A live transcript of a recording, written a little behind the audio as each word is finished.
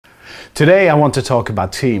Today I want to talk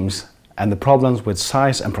about teams and the problems with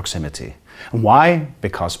size and proximity. And why?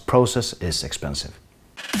 Because process is expensive.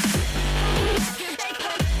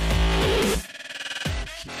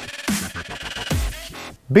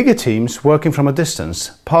 Bigger teams working from a distance,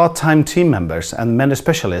 part-time team members and many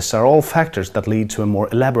specialists are all factors that lead to a more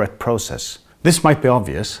elaborate process. This might be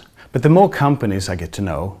obvious, but the more companies I get to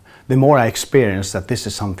know, the more I experience that this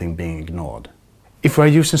is something being ignored. If we are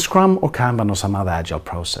using Scrum or Kanban or some other Agile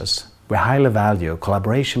process, we highly value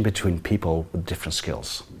collaboration between people with different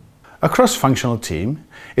skills. A cross-functional team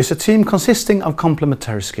is a team consisting of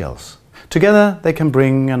complementary skills. Together they can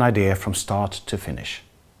bring an idea from start to finish.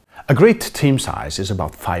 A great team size is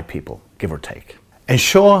about 5 people, give or take.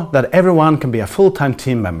 Ensure that everyone can be a full-time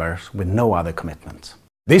team member with no other commitment.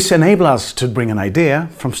 This enables us to bring an idea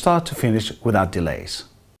from start to finish without delays.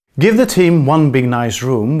 Give the team one big nice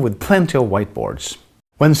room with plenty of whiteboards.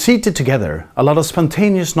 When seated together, a lot of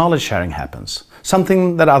spontaneous knowledge sharing happens,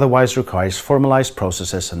 something that otherwise requires formalized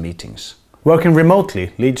processes and meetings. Working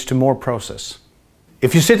remotely leads to more process.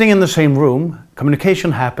 If you're sitting in the same room,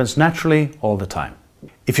 communication happens naturally all the time.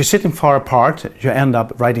 If you're sitting far apart, you end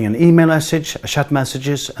up writing an email message, chat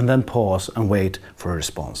messages, and then pause and wait for a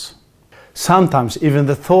response. Sometimes even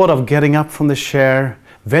the thought of getting up from the chair,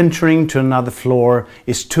 venturing to another floor,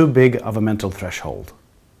 is too big of a mental threshold.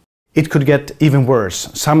 It could get even worse.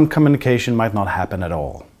 Some communication might not happen at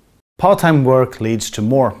all. Part-time work leads to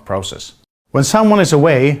more process. When someone is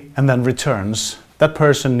away and then returns, that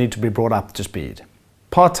person needs to be brought up to speed.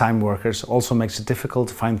 Part-time workers also makes it difficult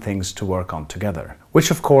to find things to work on together, which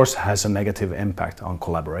of course has a negative impact on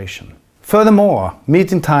collaboration. Furthermore,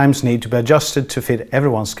 meeting times need to be adjusted to fit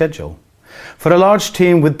everyone's schedule. For a large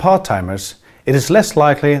team with part-timers, it is less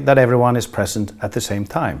likely that everyone is present at the same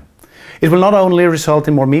time. It will not only result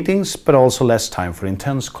in more meetings, but also less time for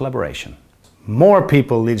intense collaboration. More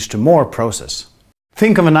people leads to more process.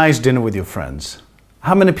 Think of a nice dinner with your friends.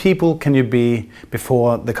 How many people can you be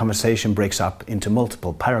before the conversation breaks up into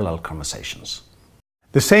multiple parallel conversations?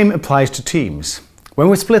 The same applies to teams. When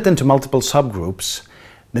we split into multiple subgroups,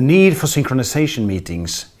 the need for synchronization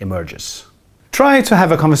meetings emerges. Try to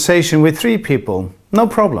have a conversation with 3 people, no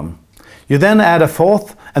problem. You then add a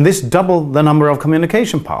 4th, and this doubles the number of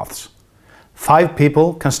communication paths. 5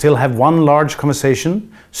 people can still have one large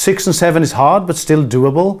conversation. 6 and 7 is hard, but still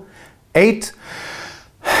doable. 8.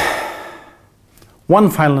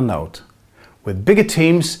 One final note. With bigger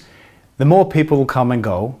teams, the more people will come and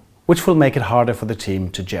go, which will make it harder for the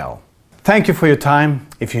team to gel. Thank you for your time.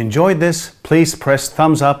 If you enjoyed this, please press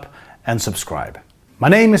thumbs up and subscribe. My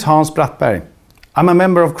name is Brattberg. I'm a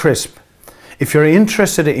member of CRISP. If you're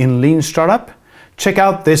interested in lean startup, check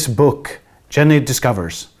out this book, Jenny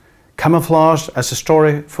Discovers, Camouflage as a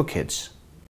Story for Kids.